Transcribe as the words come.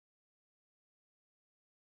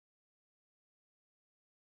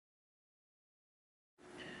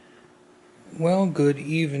Well, good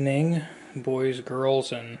evening, boys,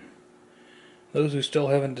 girls, and those who still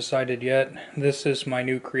haven't decided yet. This is my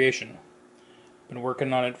new creation. Been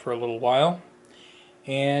working on it for a little while,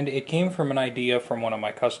 and it came from an idea from one of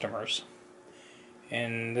my customers.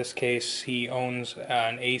 In this case, he owns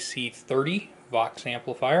an AC30 Vox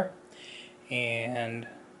amplifier, and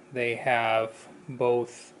they have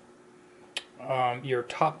both your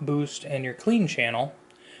top boost and your clean channel,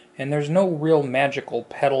 and there's no real magical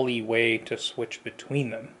pedal-y way to switch between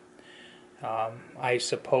them. I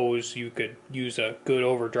suppose you could use a good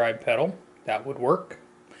overdrive pedal, that would work,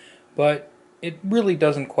 but it really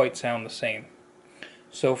doesn't quite sound the same.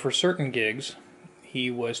 So for certain gigs,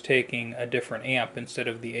 he was taking a different amp instead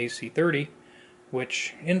of the AC30,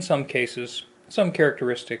 which in some cases, some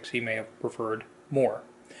characteristics he may have preferred more.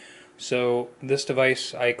 So this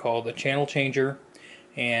device I call the channel changer,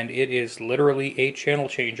 and it is literally a channel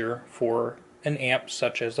changer for an amp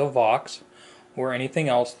such as a Vox or anything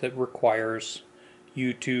else that requires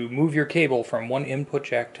you to move your cable from one input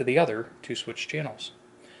jack to the other to switch channels.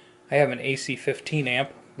 I have an AC15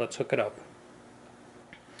 amp. Let's hook it up.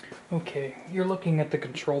 Okay, you're looking at the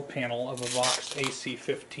control panel of a Vox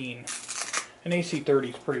AC15. An AC30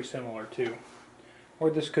 is pretty similar too. Or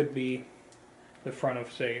this could be the front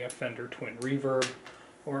of, say, a Fender Twin Reverb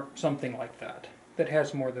or something like that that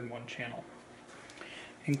has more than one channel.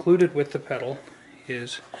 Included with the pedal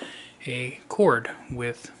is a cord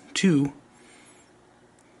with two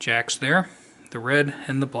jacks there, the red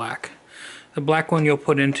and the black. The black one you'll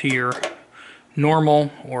put into your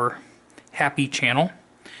normal or happy channel,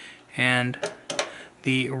 and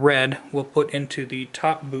the red we'll put into the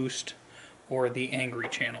top boost or the angry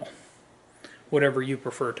channel, whatever you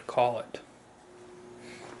prefer to call it.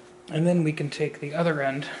 And then we can take the other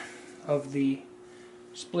end of the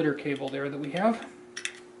splitter cable there that we have,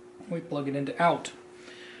 we plug it into out.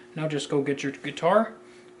 Now just go get your guitar,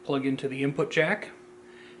 plug into the input jack,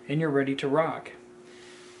 and you're ready to rock.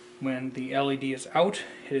 When the LED is out,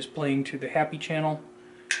 it is playing to the happy channel.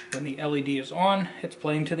 When the LED is on, it's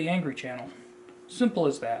playing to the angry channel. Simple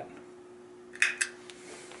as that.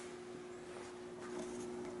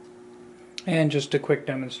 And just a quick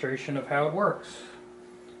demonstration of how it works.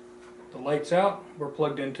 The light's out, we're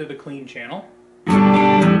plugged into the clean channel.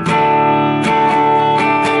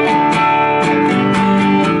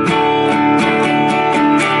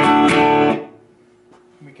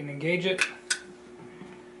 We can engage it.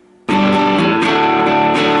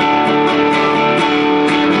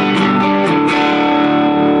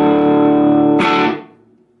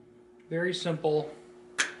 Very simple,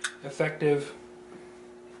 effective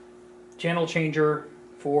channel changer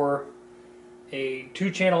for a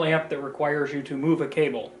two-channel amp that requires you to move a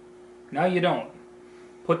cable. Now you don't.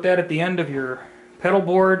 Put that at the end of your pedal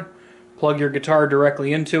board, plug your guitar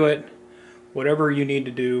directly into it, whatever you need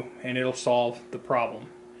to do, and it'll solve the problem.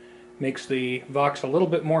 Makes the Vox a little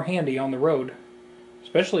bit more handy on the road,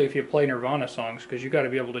 especially if you play Nirvana songs, because you got to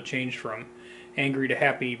be able to change from angry to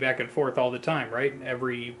happy back and forth all the time, right?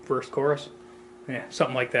 Every verse, chorus. Yeah,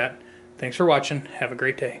 something like that. Thanks for watching. Have a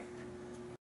great day.